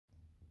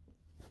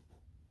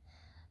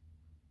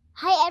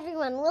Hi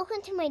everyone, welcome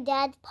to my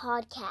dad's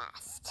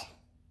podcast.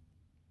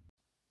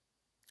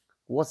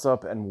 What's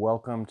up and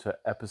welcome to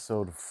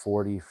episode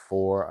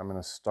 44. I'm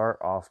going to start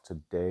off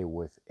today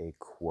with a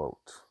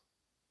quote.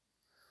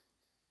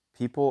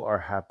 People are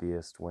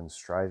happiest when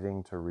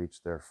striving to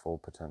reach their full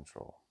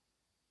potential.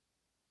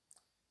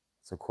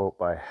 It's a quote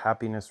by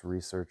happiness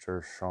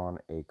researcher Shawn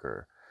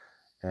Achor.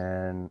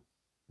 And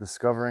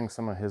discovering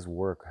some of his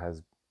work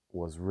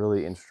was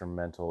really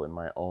instrumental in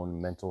my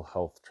own mental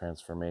health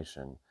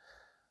transformation.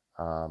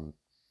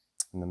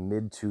 In the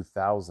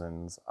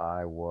mid-2000s,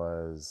 I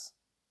was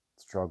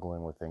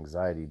struggling with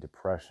anxiety,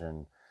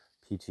 depression,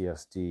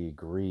 PTSD,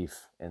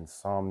 grief,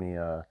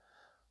 insomnia.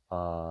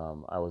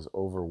 I was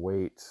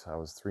overweight. I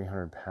was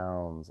 300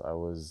 pounds. I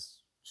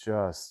was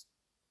just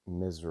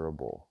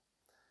miserable.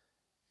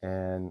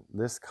 And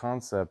this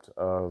concept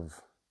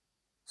of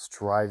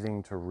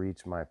striving to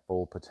reach my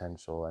full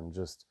potential and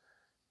just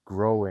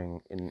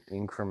growing in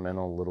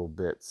incremental little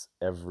bits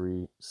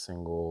every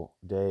single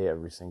day,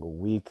 every single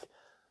week,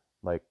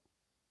 like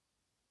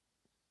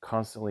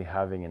constantly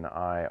having an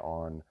eye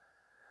on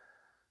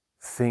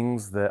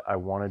things that I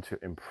wanted to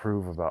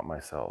improve about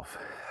myself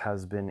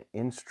has been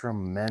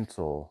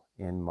instrumental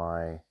in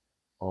my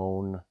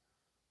own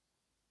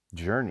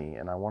journey.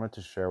 And I wanted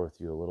to share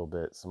with you a little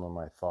bit some of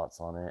my thoughts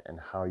on it and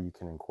how you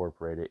can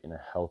incorporate it in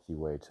a healthy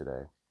way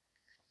today.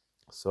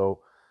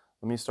 So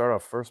let me start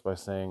off first by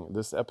saying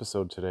this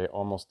episode today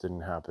almost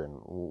didn't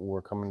happen.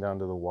 We're coming down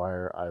to the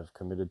wire. I've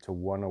committed to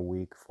one a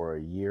week for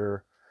a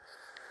year.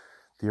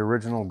 The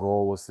original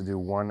goal was to do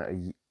one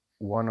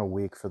a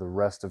week for the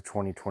rest of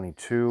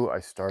 2022.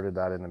 I started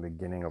that in the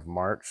beginning of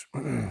March,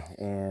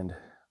 and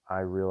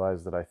I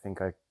realized that I think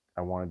I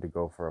wanted to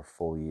go for a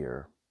full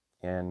year.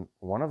 And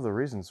one of the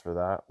reasons for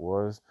that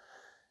was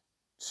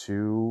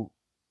to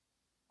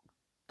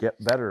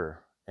get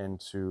better and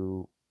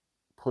to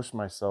push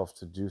myself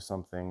to do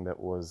something that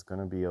was going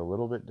to be a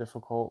little bit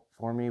difficult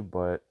for me,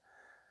 but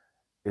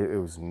it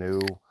was new.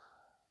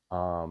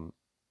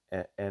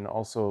 And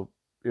also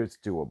it's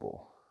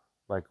doable.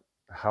 Like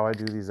how I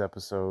do these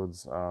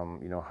episodes,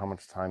 how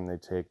much time they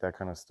take, that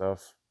kind of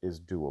stuff is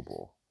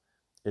doable.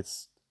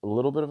 It's a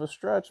little bit of a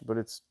stretch, but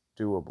it's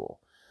doable.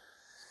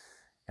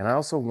 And I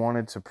also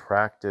wanted to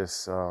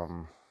practice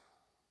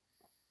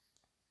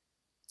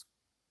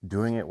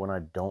doing it when I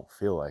don't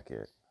feel like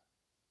it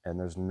and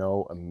there's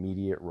no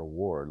immediate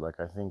reward. Like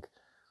I think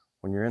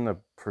when you're in the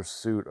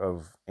pursuit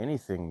of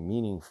anything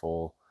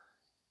meaningful,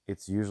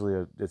 it's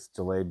usually it's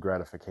delayed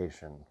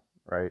gratification,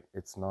 right?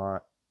 It's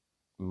not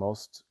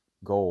most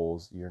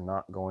goals, you're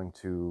not going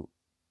to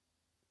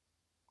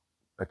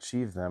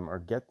achieve them or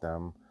get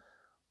them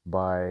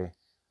by,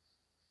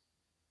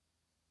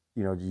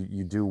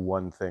 you do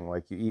one thing,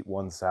 like you eat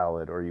one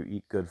salad or you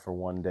eat good for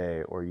one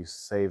day or you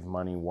save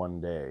money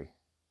one day.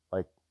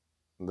 Like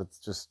that's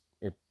just,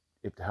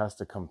 it has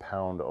to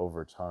compound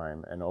over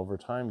time. And over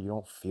time, you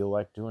don't feel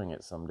like doing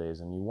it some days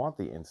and you want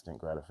the instant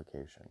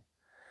gratification.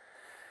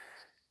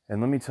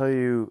 And let me tell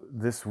you,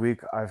 this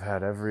week I've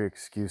had every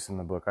excuse in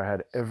the book. I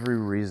had every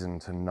reason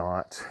to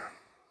not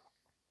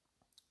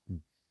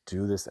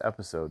do this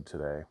episode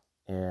today.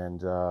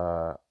 And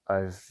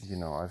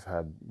I've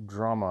had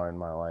drama in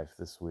my life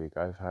this week.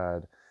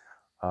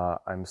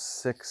 I'm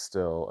sick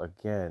still.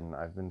 Again,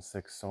 I've been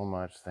sick so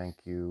much.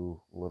 Thank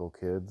you, little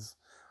kids.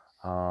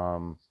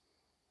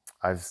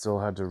 I've still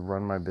had to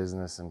run my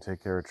business and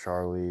take care of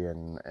Charlie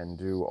and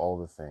do all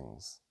the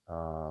things.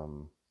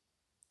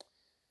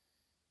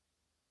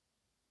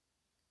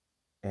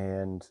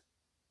 And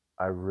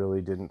I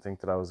really didn't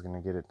think that I was going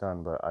to get it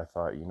done, but I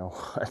thought, you know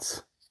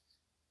what?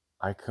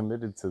 I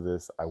committed to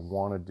this. I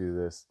want to do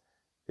this.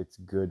 It's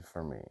good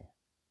for me.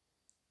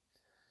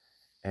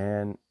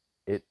 And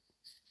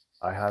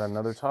I had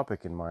another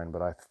topic in mind,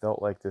 but I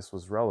felt like this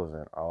was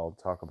relevant. I'll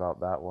talk about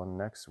that one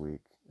next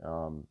week.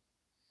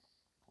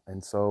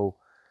 And so,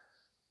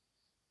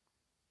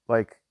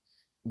 like,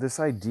 this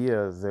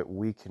idea that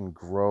we can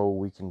grow,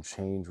 we can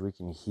change, we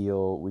can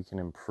heal, we can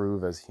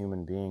improve as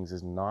human beings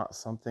is not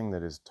something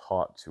that is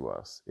taught to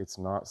us. It's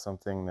not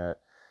something that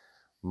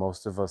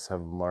most of us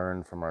have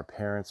learned from our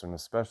parents and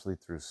especially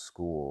through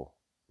school.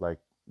 Like,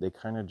 they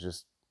kind of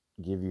just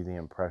give you the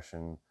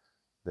impression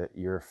that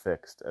you're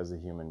fixed as a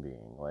human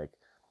being. Like,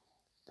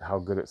 how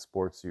good at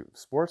sports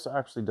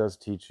actually does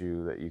teach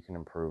you that you can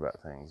improve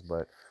at things,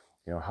 but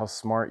how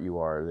smart you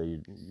are,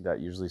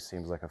 that usually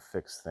seems like a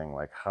fixed thing.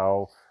 Like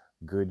how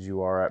good you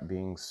are at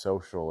being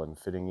social and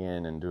fitting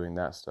in and doing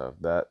that stuff,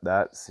 that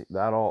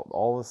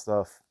all the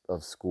stuff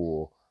of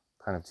school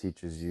kind of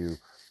teaches you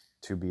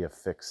to be a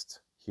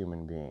fixed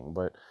human being.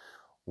 But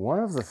one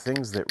of the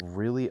things that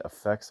really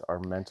affects our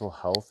mental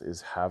health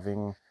is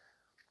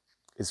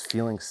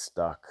feeling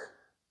stuck,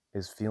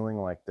 is feeling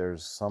like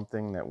there's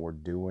something that we're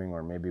doing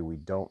or maybe we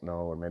don't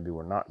know or maybe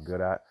we're not good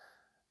at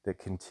that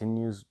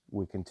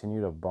we continue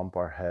to bump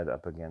our head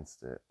up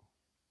against it.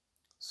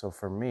 So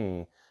for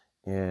me,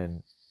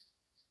 in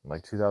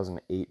like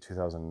 2008,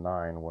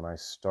 2009, when I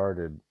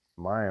started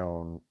my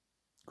own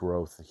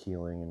growth,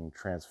 healing, and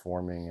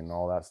transforming and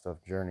all that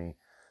stuff journey,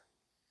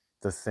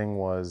 the thing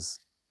was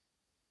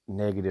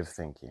negative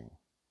thinking.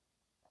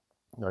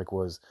 Like,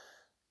 was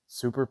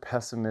super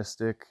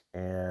pessimistic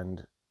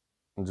and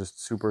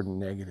just super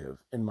negative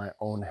in my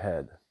own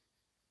head.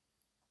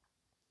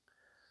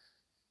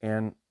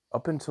 And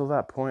up until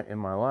that point in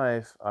my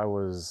life, I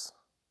was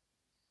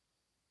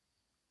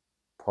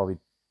probably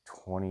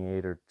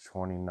 28 or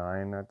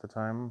 29 at the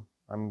time,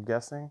 I'm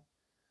guessing.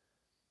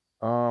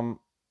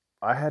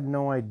 I had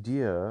no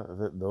idea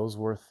that those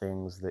were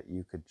things that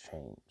you could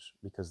change,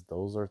 because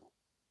those are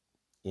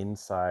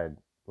inside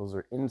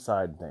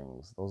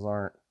things. Those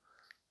aren't,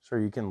 sure,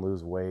 you can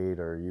lose weight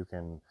or you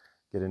can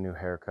get a new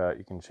haircut,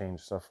 you can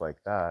change stuff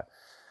like that.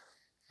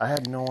 I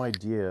had no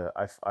idea.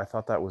 I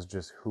thought that was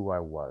just who I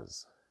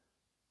was.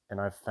 And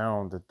I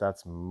found that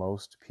that's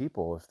most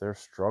people. If they're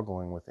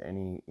struggling with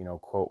any,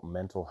 quote,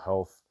 mental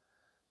health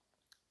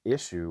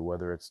issue,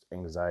 whether it's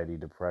anxiety,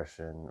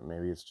 depression,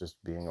 maybe it's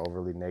just being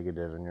overly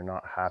negative and you're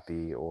not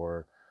happy,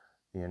 or,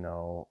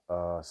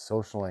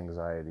 social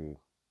anxiety.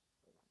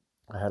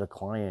 I had a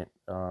client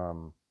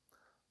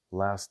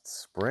last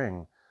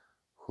spring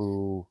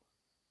who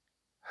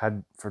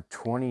had for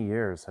 20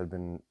 years had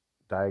been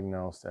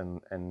diagnosed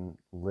and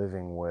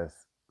living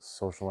with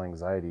social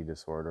anxiety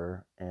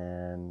disorder,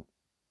 and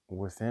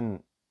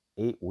within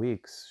 8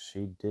 weeks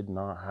she did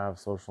not have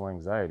social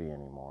anxiety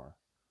anymore.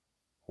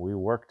 We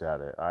worked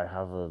at it. I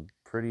have a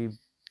pretty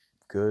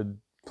good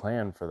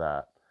plan for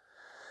that.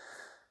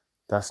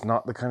 That's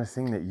not the kind of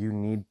thing that you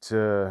need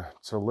to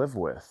live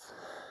with.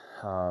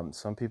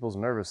 Some people's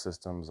nervous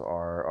systems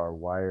are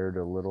wired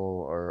a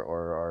little, or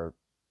are,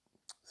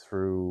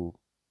 through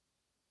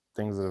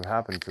things that have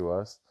happened to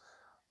us,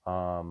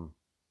 are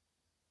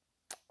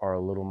a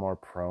little more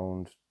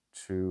prone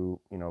to,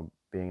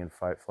 being in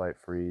fight, flight,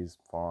 freeze,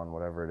 fawn,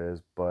 whatever it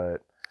is.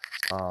 But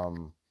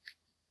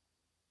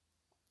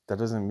that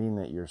doesn't mean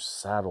that you're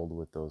saddled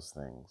with those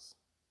things.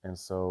 And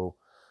so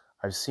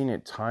I've seen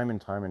it time and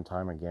time and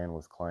time again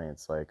with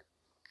clients. Like,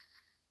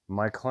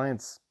 my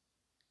clients'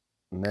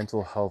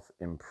 mental health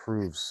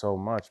improves so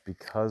much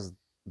because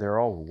they're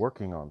all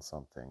working on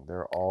something.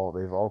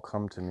 They've all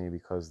come to me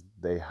because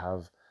they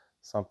have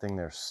something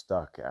they're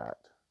stuck at.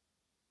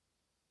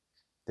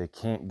 They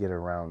can't get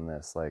around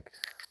this. Like,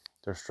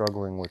 they're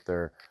struggling with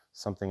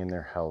something in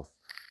their health,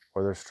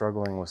 or they're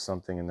struggling with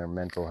something in their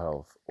mental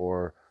health,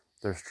 or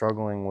they're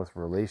struggling with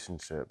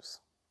relationships.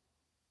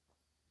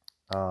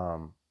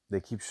 They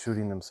keep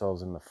shooting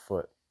themselves in the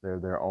foot. They're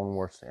their own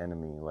worst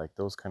enemy, like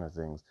those kind of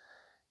things.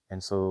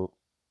 And so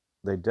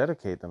they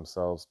dedicate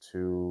themselves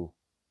to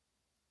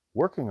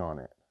working on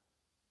it.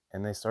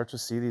 And they start to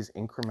see these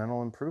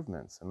incremental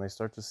improvements, and they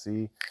start to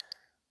see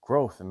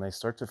growth, and they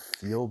start to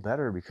feel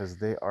better because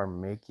they are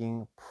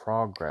making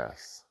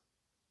progress.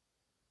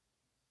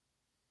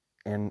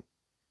 And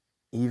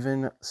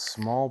even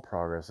small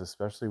progress,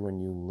 especially when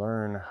you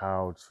learn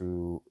how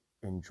to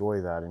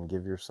enjoy that and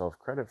give yourself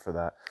credit for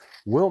that,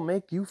 will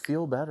make you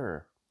feel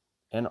better.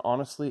 And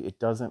honestly, it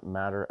doesn't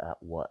matter at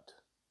what.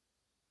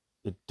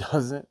 It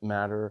doesn't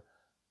matter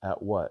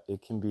at what.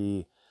 It can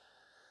be,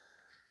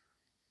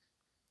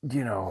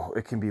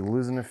 it can be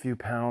losing a few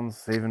pounds,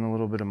 saving a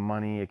little bit of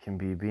money. It can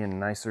be being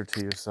nicer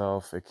to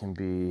yourself. It can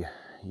be,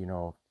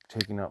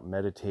 taking up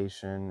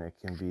meditation. It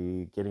can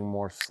be getting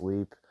more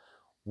sleep.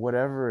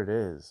 Whatever it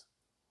is,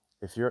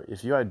 if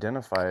you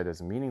identify it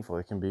as meaningful,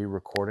 it can be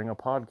recording a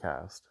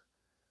podcast.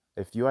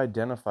 If you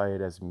identify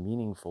it as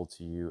meaningful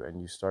to you, and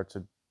you start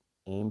to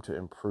aim to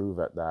improve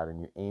at that,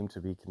 and you aim to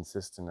be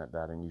consistent at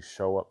that, and you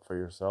show up for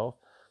yourself,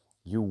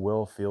 you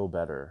will feel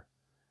better.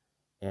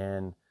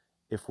 And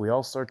if we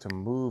all start to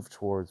move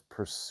towards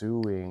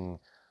pursuing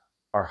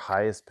our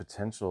highest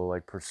potential,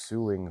 like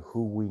pursuing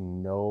who we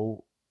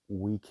know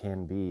we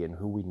can be and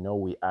who we know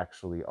we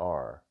actually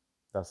are,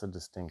 that's a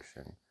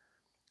distinction.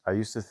 I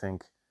used to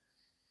think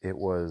it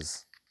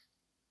was,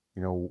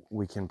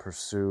 we can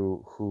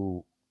pursue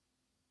who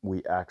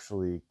we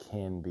actually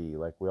can be.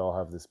 Like, we all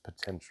have this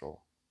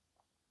potential,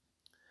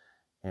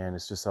 and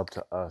it's just up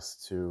to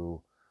us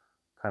to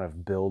kind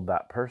of build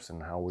that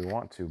person how we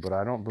want to. But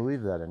I don't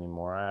believe that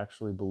anymore. I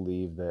actually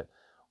believe that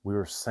we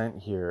were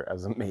sent here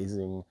as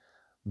amazing,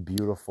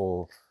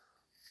 beautiful,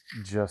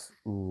 just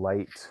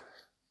light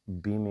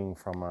beaming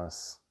from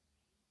us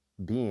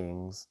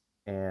beings,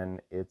 and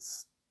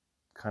it's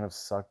kind of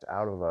sucked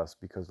out of us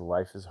because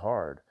life is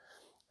hard.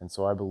 And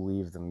so I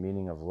believe the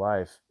meaning of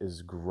life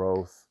is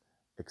growth,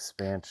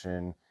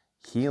 expansion,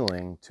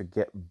 healing, to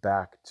get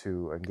back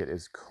to and get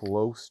as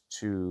close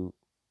to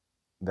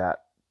that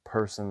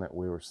person that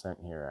we were sent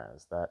here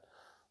as, that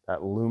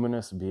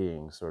luminous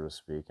being, so to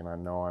speak. And I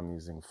know I'm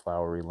using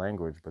flowery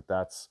language, but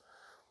that's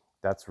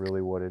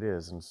really what it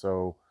is. And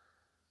so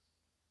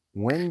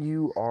when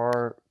you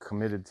are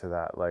committed to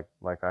that,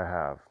 like I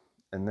have,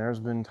 and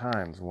there's been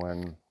times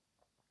when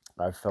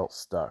I felt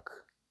stuck,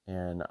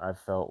 and I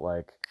felt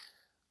like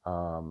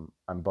I'm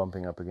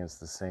bumping up against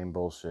the same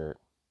bullshit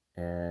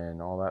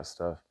and all that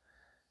stuff,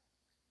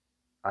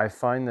 I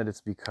find that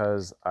it's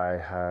because I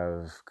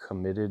have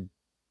committed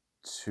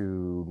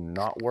to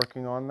not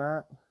working on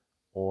that,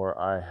 or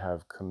I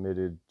have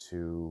committed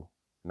to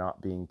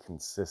not being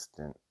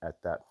consistent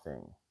at that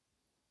thing.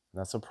 And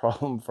that's a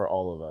problem for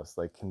all of us,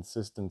 like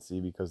consistency,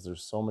 because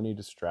there's so many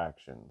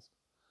distractions.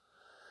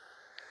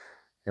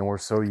 And we're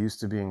so used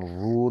to being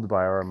ruled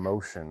by our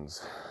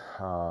emotions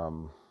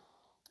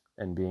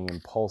and being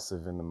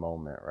impulsive in the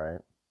moment,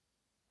 right?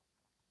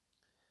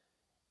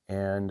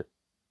 And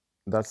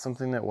that's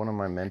something that one of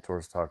my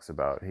mentors talks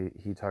about.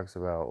 He talks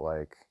about,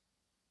 like,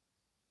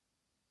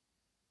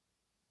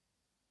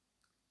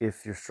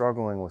 if you're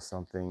struggling with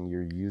something,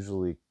 you're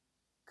usually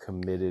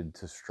committed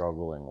to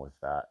struggling with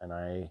that.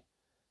 And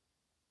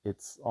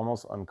it's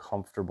almost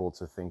uncomfortable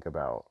to think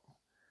about,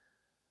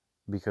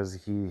 because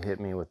he hit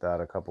me with that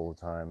a couple of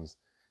times,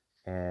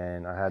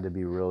 and I had to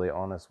be really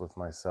honest with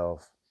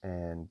myself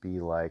and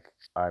be like,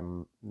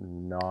 I'm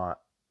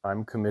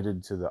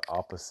committed to the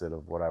opposite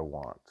of what I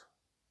want,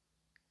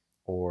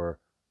 or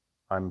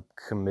I'm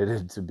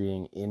committed to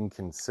being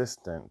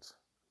inconsistent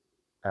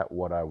at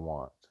what I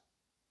want.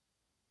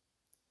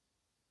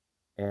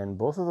 And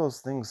both of those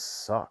things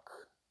suck.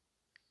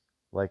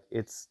 Like,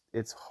 it's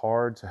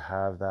hard to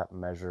have that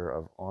measure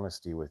of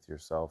honesty with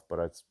yourself, but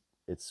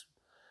it's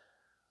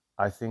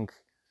I think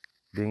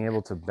being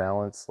able to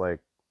balance, like,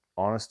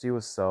 honesty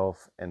with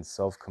self and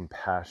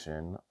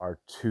self-compassion are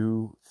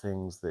two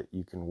things that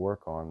you can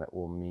work on that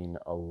will mean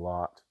a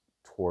lot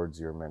towards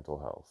your mental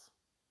health.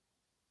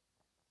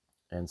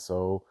 And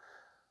so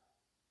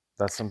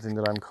that's something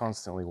that I'm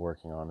constantly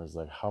working on, is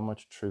like, how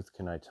much truth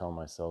can I tell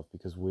myself?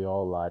 Because we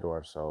all lie to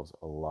ourselves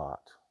a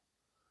lot.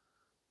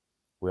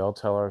 We all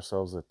tell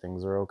ourselves that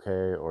things are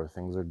okay or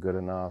things are good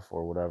enough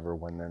or whatever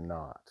when they're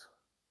not.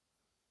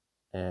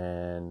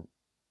 And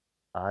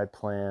I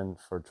plan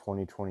for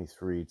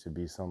 2023 to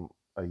be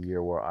a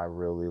year where I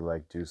really,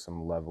 like, do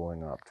some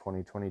leveling up.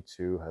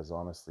 2022 has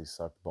honestly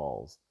sucked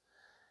balls,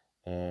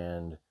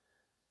 and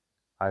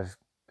I've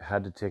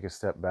had to take a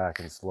step back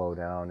and slow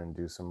down and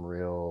do some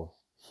real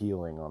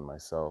healing on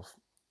myself.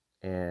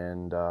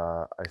 And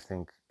I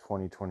think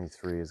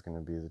 2023 is going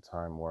to be the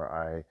time where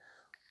I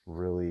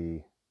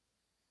really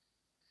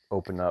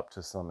open up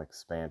to some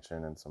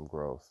expansion and some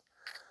growth.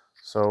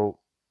 So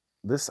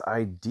this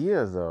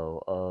idea,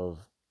 though,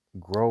 of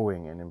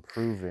growing and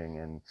improving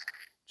and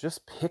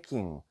just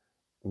picking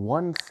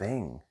one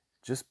thing,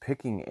 just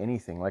picking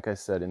anything. Like I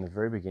said in the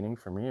very beginning,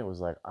 for me, it was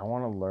like, I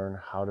want to learn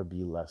how to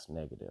be less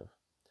negative.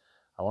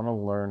 I want to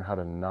learn how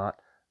to not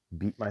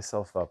beat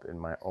myself up in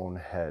my own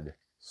head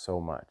so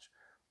much.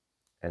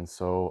 And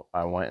so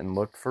I went and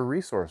looked for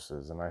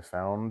resources, and I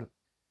found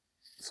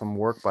some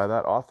work by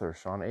that author,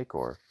 Sean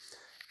Achor.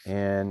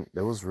 And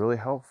it was really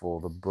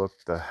helpful. The book,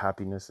 The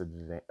Happiness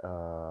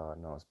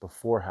no, it's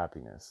Before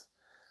Happiness,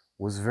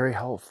 was very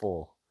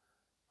helpful.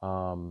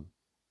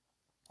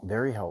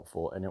 Very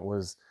helpful. And it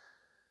was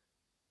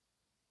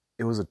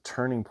a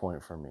turning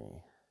point for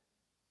me.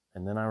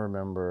 And then I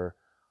remember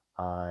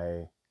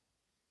I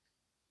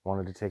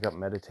wanted to take up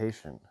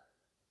meditation,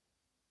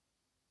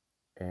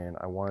 and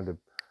I wanted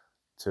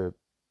to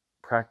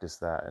practice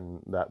that,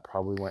 and that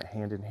probably went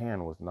hand in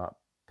hand with not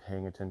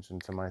paying attention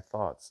to my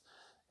thoughts.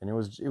 And it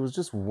was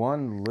just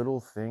one little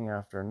thing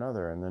after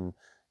another. And then,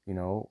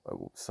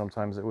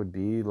 sometimes it would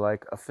be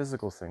like a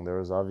physical thing. There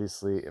was,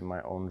 obviously, in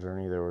my own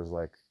journey, there was,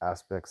 like,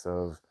 aspects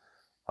of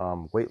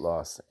weight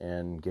loss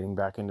and getting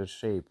back into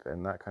shape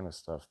and that kind of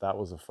stuff. That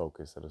was a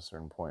focus at a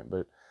certain point.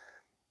 But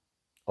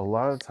a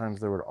lot of times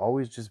there would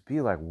always just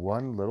be, like,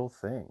 one little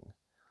thing.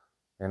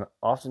 And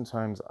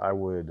oftentimes I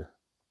would,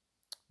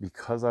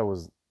 because I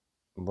was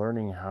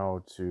learning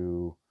how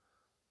to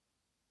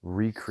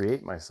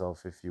recreate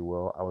myself, if you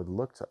will, I would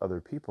look to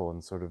other people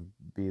and sort of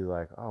be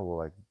like, oh, well,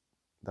 like,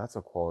 that's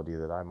a quality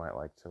that I might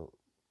like to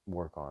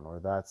work on. Or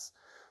that's,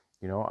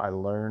 I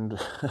learned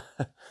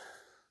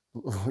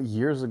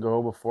years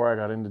ago, before I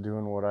got into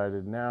doing what I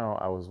did now,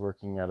 I was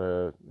working at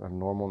a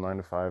normal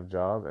 9-to-5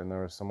 job, and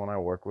there was someone I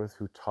worked with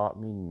who taught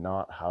me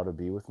not how to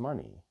be with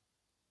money.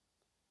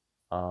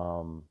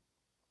 And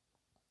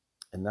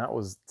that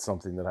was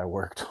something that I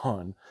worked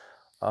on,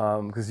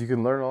 because you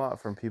can learn a lot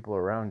from people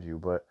around you.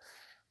 But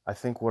I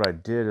think what I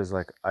did is,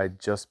 like, I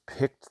just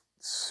picked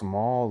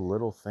small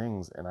little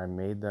things and I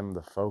made them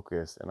the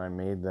focus, and I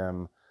made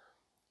them,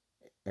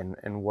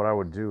 and what I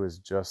would do is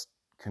just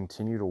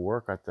continue to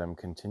work at them,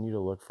 continue to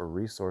look for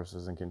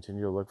resources, and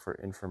continue to look for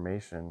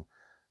information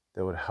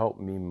that would help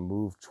me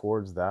move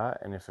towards that.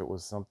 And if it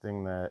was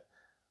something that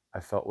I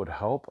felt would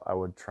help, I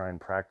would try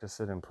and practice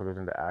it and put it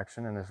into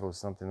action. And if it was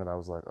something that I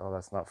was like, oh,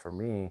 that's not for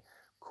me,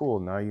 cool,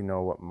 now you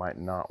know what might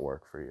not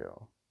work for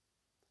you.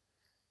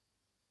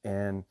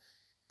 And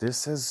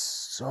this is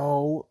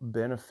so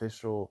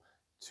beneficial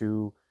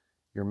to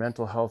your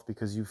mental health,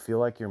 because you feel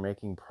like you're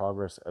making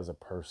progress as a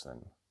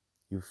person.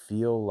 You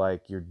feel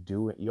like you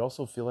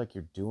also feel like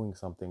you're doing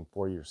something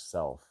for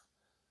yourself.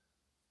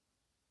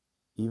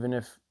 Even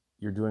if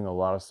you're doing a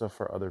lot of stuff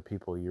for other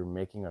people, you're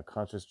making a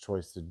conscious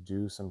choice to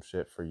do some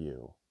shit for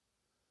you.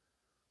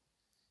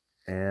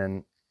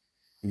 And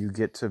you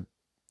get to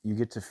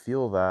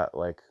feel that,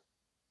 like,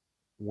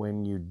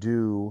 when you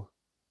do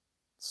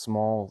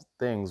small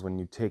things when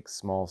you take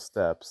small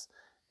steps.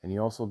 And you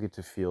also get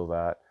to feel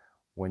that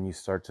when you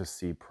start to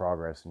see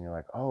progress and you're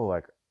like, oh,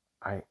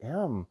 I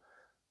am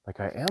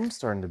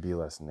starting to be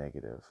less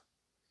negative.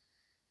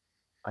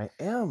 I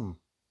am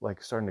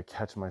starting to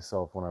catch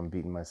myself when I'm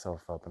beating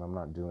myself up, and I'm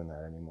not doing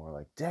that anymore.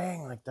 Like,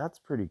 dang, that's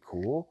pretty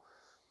cool.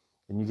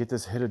 And you get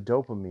this hit of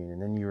dopamine,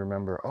 and then you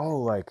remember,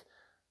 oh,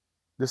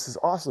 this is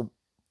awesome.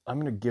 I'm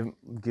going to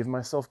give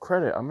myself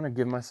credit. I'm going to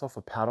give myself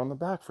a pat on the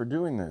back for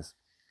doing this.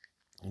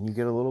 And you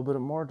get a little bit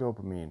of more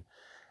dopamine,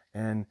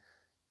 and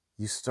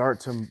you start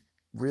to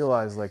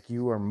realize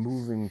you are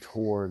moving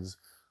towards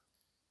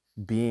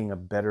being a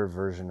better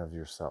version of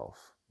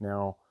yourself.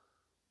 Now,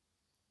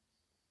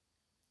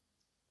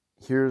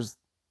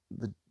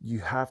 you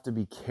have to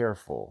be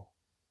careful.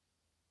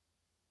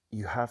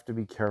 You have to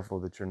be careful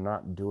that you're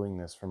not doing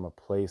this from a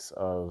place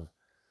of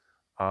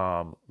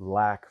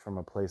lack, from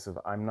a place of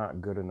I'm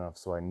not good enough,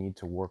 so I need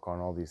to work on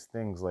all these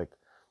things.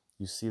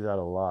 You see that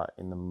a lot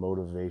in the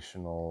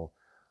motivational,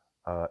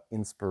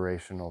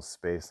 inspirational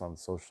space on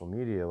social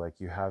media.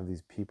 You have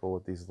these people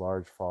with these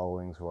large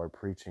followings who are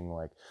preaching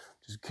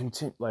just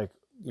continue,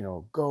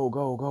 go, go,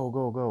 go,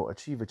 go, go,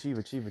 achieve, achieve,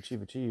 achieve,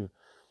 achieve, achieve.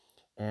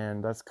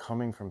 And that's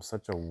coming from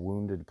such a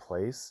wounded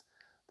place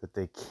that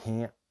they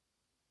can't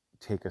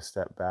take a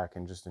step back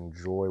and just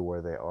enjoy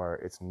where they are.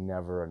 It's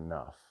never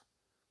enough,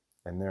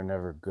 and they're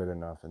never good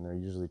enough, and they're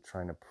usually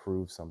trying to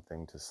prove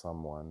something to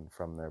someone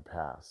from their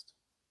past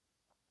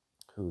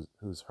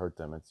who's hurt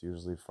them. It's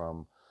usually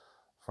from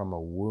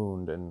a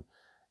wound, and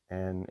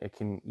it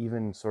can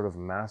even sort of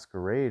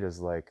masquerade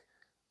as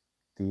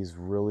these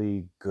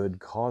really good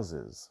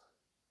causes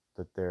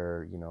that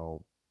they're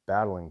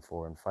battling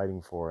for and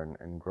fighting for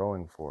and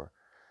growing for.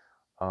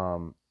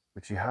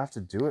 But you have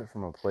to do it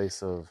from a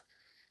place of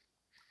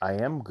I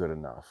am good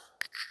enough.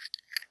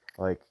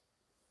 I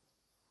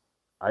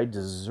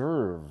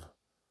deserve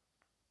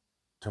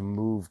to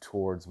move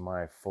towards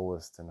my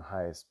fullest and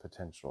highest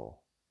potential.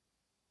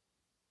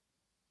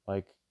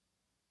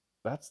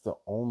 That's the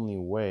only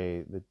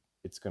way that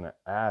it's going to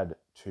add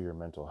to your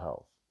mental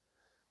health.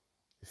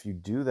 If you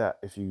do that,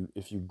 if you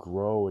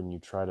grow and you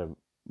try to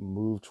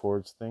move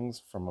towards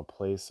things from a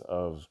place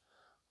of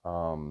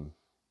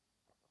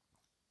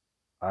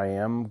I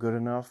am good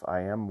enough,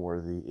 I am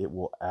worthy, it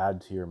will add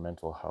to your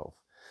mental health.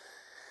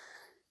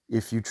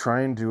 If you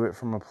try and do it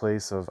from a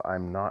place of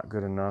I'm not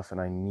good enough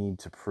and I need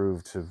to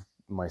prove to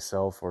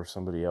myself or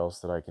somebody else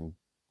that I can,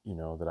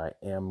 that I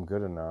am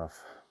good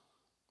enough,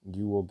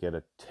 you will get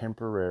a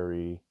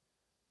temporary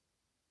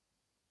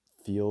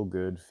feel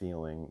good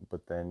feeling,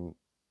 but then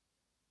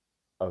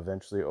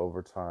eventually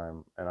over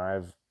time, and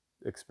I've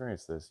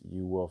experienced this,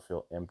 you will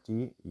feel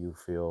empty, you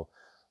feel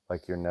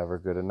like you're never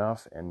good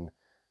enough, and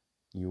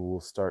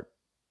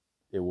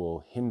it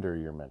will hinder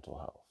your mental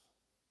health.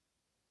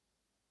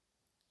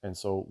 And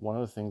so one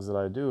of the things that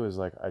I do is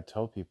I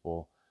tell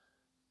people,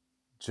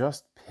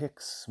 just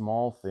pick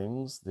small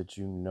things that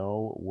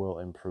will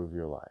improve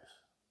your life.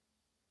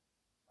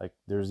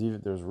 There's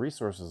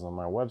resources on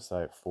my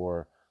website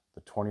for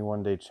the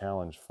 21-day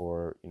challenge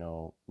for,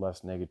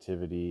 less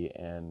negativity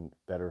and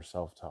better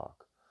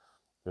self-talk.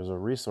 There's a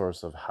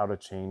resource of how to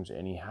change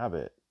any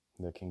habit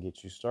that can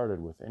get you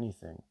started with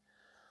anything.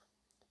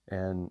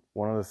 And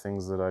one of the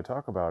things that I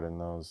talk about in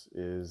those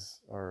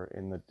or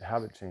in the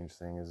habit change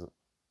thing, is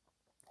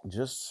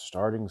just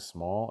starting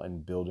small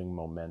and building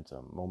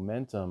momentum.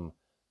 Momentum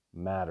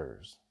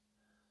matters.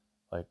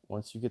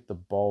 Once you get the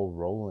ball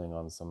rolling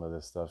on some of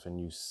this stuff and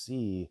you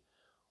see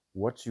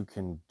what you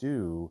can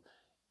do,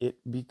 it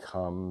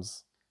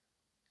becomes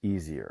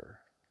easier.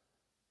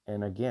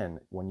 And again,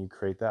 when you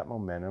create that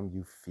momentum,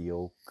 you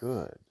feel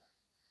good.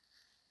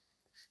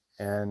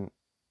 And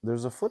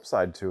there's a flip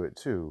side to it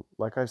too.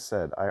 Like I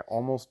said, I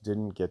almost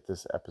didn't get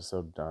this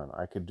episode done.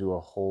 I could do a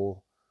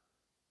whole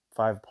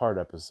 5-part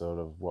episode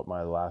of what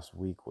my last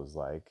week was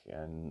like,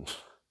 and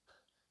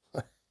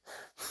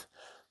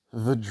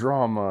the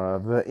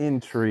drama, the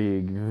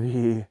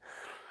intrigue,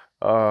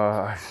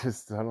 I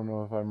don't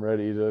know if I'm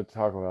ready to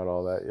talk about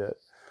all that yet.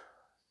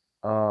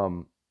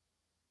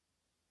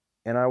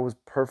 And I was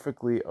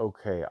perfectly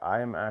okay. I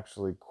am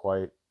actually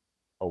quite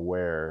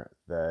aware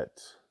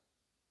that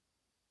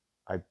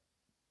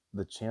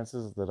the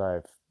chances that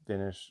I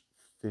finish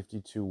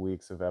 52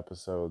 weeks of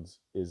episodes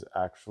is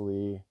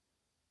actually,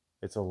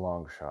 it's a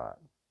long shot.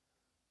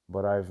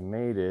 But I've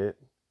made it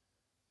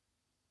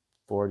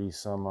 40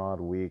 some odd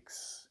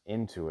weeks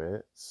into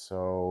it,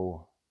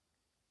 so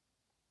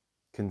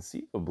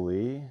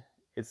conceivably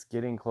it's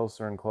getting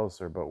closer and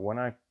closer. But when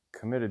I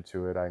committed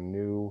to it, I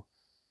knew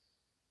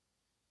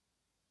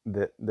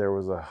that there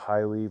was a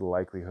highly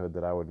likelihood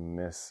that I would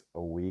miss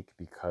a week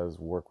because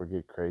work would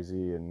get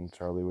crazy and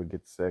Charlie would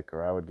get sick,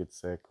 or I would get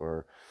sick,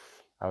 or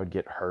I would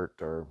get hurt,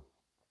 or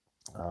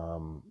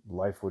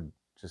life would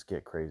just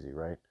get crazy,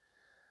 right?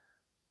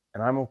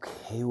 And I'm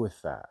okay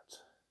with that.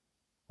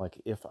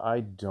 If I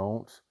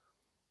don't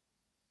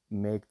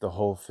make the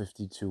whole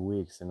 52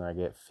 weeks and I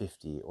get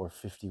 50 or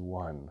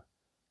 51,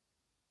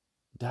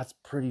 that's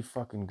pretty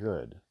fucking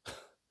good.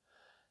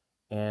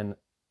 And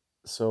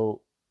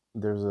So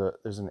there's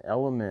an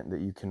element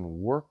that you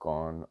can work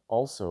on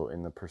also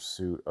in the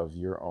pursuit of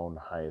your own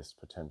highest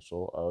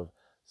potential of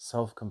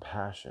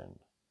self-compassion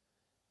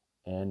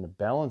and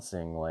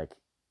balancing, like,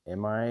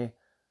 am I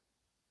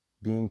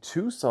being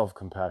too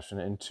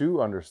self-compassionate and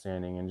too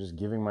understanding and just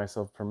giving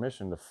myself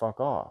permission to fuck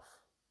off?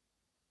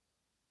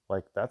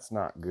 Like, that's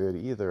not good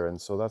either.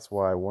 And so that's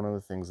why one of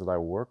the things that I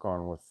work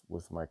on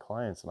with my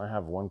clients, and I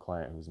have one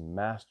client who's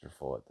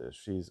masterful at this.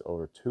 She's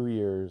over 2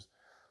 years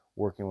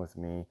working with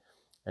me,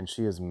 and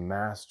she has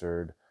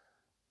mastered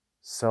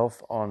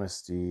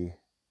self-honesty,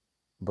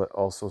 but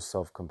also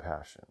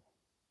self-compassion.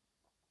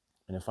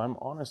 And if I'm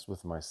honest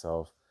with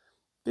myself,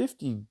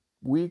 50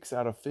 weeks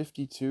out of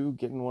 52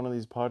 getting one of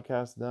these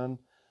podcasts done,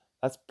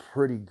 that's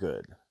pretty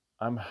good.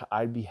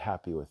 I'd be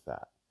happy with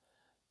that.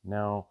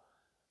 Now,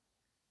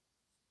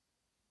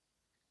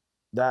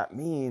 that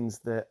means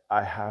that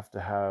I have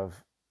to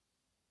have,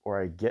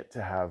 or I get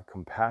to have,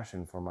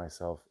 compassion for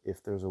myself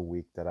if there's a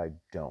week that I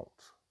don't.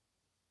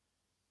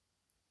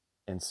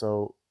 And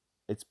so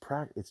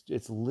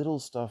it's little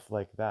stuff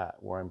like that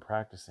where I'm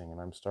practicing and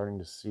I'm starting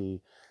to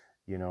see,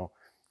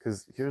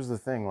 because here's the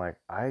thing, like,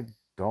 I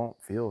don't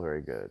feel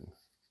very good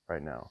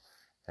right now.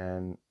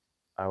 And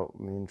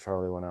me and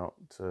Charlie went out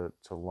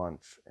to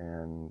lunch,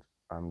 and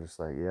I'm just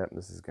like, yep,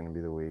 this is going to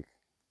be the week.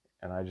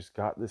 And I just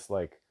got this,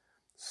 like,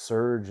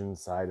 surge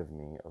inside of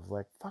me of,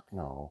 like, fuck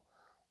no.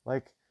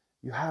 Like,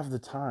 you have the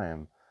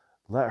time.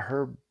 Let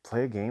her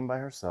play a game by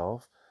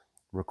herself,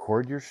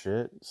 record your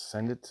shit,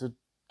 send it to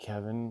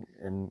Kevin,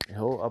 and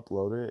he'll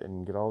upload it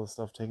and get all the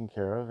stuff taken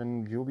care of,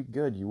 and you'll be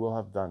good. You will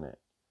have done it.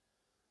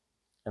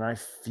 And I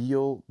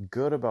feel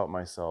good about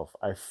myself.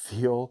 I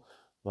feel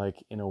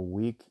like in a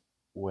week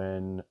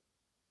when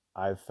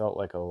I felt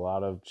like a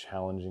lot of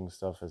challenging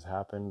stuff has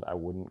happened, I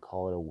wouldn't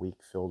call it a week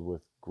filled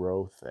with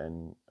growth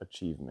and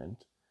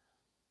achievement.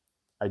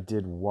 I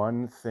did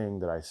one thing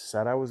that I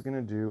said I was going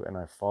to do, and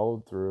I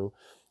followed through,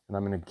 and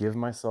I'm going to give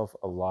myself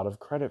a lot of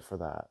credit for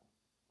that.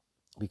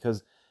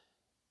 Because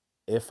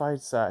if I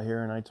sat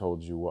here and I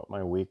told you what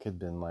my week had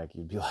been like,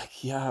 you'd be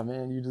like, yeah,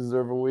 man, you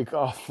deserve a week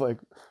off. Like,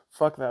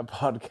 fuck that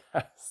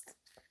podcast,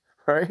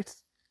 right?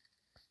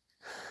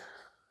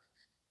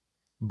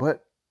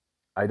 But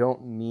I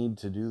don't need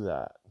to do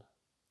that.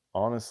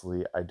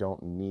 Honestly, I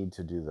don't need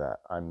to do that.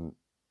 I'm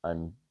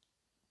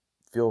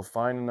feel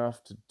fine enough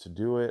to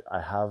do it.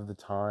 I have the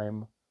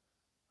time.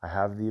 I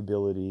have the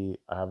ability.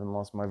 I haven't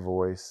lost my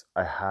voice.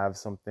 I have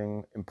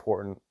something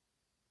important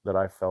that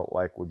I felt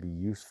like would be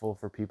useful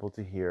for people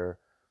to hear.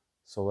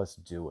 So let's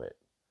do it.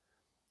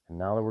 And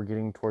now that we're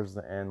getting towards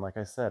the end, like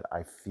I said,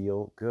 I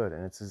feel good.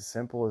 And it's as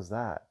simple as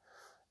that.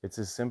 It's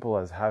as simple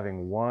as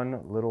having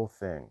one little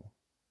thing.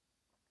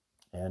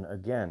 And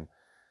again,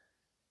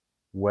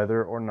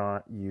 whether or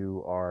not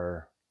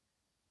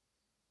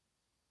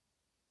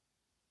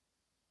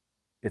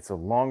it's a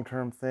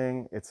long-term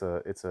thing, it's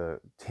a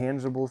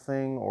tangible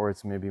thing, or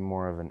it's maybe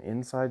more of an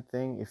inside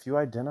thing. If you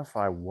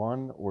identify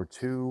one or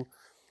two,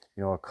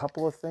 a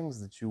couple of things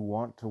that you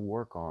want to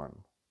work on,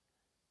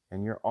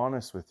 and you're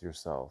honest with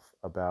yourself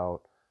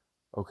about,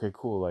 okay,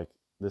 cool, like,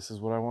 this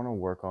is what I want to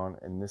work on,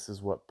 and this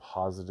is what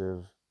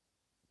positive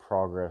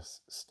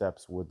progress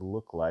steps would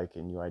look like,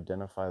 and you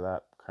identify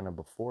that kind of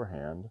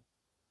beforehand.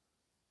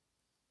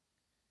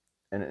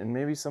 And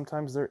maybe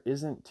sometimes there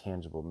isn't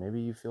tangible.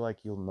 Maybe you feel like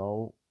you'll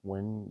know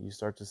when you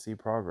start to see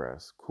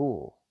progress.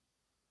 Cool.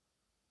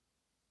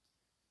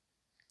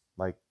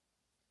 Like,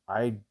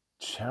 I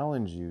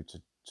challenge you to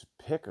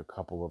pick a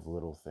couple of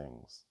little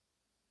things.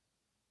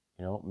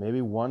 Maybe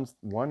one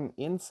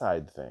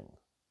inside thing.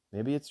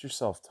 Maybe it's your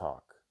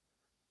self-talk.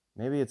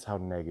 Maybe it's how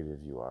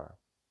negative you are.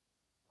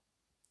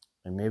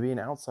 And maybe an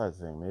outside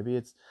thing. Maybe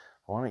it's,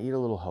 I want to eat a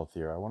little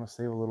healthier. I want to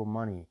save a little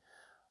money.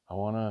 I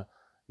want to,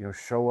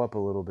 show up a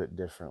little bit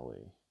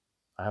differently.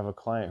 I have a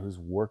client who's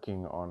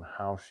working on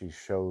how she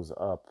shows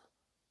up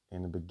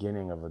in the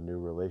beginning of a new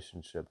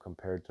relationship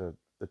compared to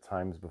the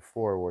times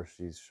before where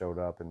she's showed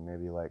up and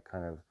maybe, like,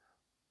 kind of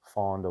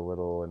fawned a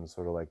little and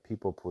sort of like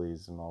people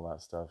pleased and all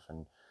that stuff.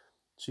 And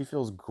she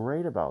feels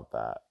great about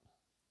that.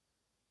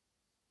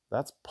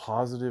 That's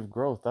positive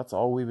growth. That's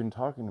all we've been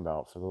talking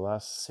about for the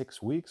last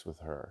 6 weeks with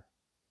her.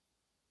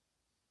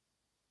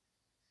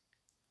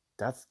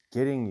 That's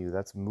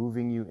that's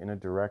moving you in a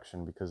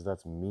direction because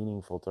that's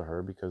meaningful to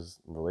her, because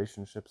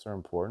relationships are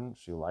important.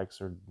 She likes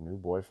her new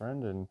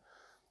boyfriend, and,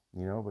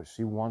 but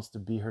she wants to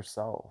be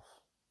herself.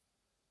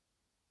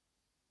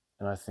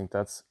 And I think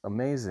that's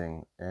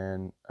amazing.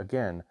 And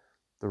again,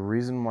 the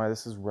reason why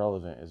this is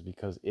relevant is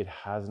because it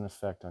has an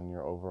effect on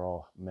your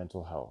overall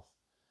mental health.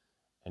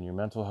 And your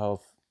mental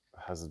health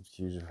has a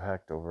huge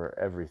effect over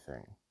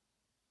everything,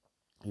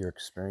 your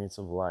experience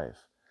of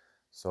life.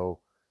 So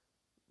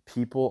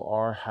people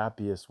are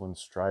happiest when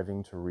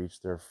striving to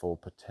reach their full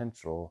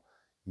potential.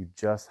 You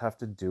just have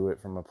to do it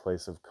from a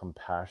place of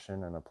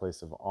compassion and a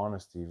place of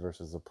honesty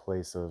versus a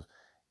place of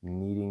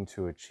needing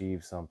to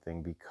achieve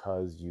something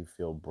because you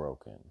feel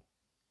broken.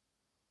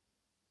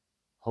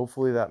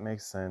 Hopefully that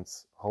makes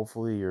sense.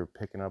 Hopefully you're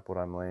picking up what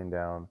I'm laying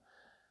down.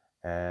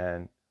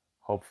 And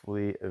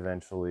hopefully,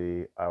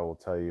 eventually, I will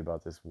tell you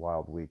about this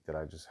wild week that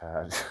I just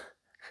had.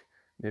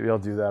 Maybe I'll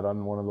do that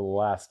on one of the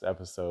last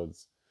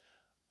episodes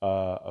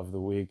of the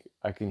week.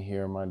 I can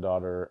hear my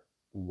daughter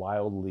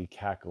wildly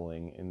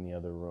cackling in the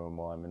other room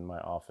while I'm in my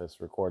office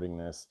recording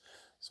this.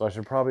 So I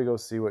should probably go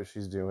see what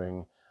she's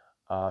doing.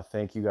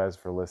 Thank you guys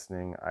for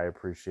listening. I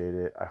appreciate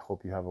it. I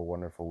hope you have a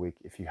wonderful week.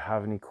 If you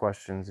have any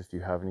questions, if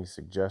you have any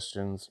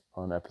suggestions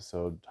on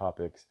episode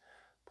topics,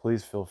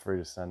 please feel free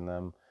to send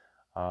them.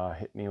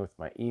 Hit me with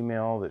my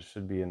email that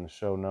should be in the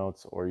show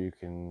notes, or you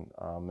can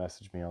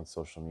message me on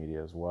social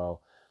media as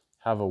well.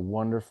 Have a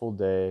wonderful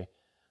day.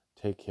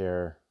 Take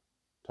care.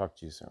 Talk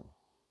to you soon.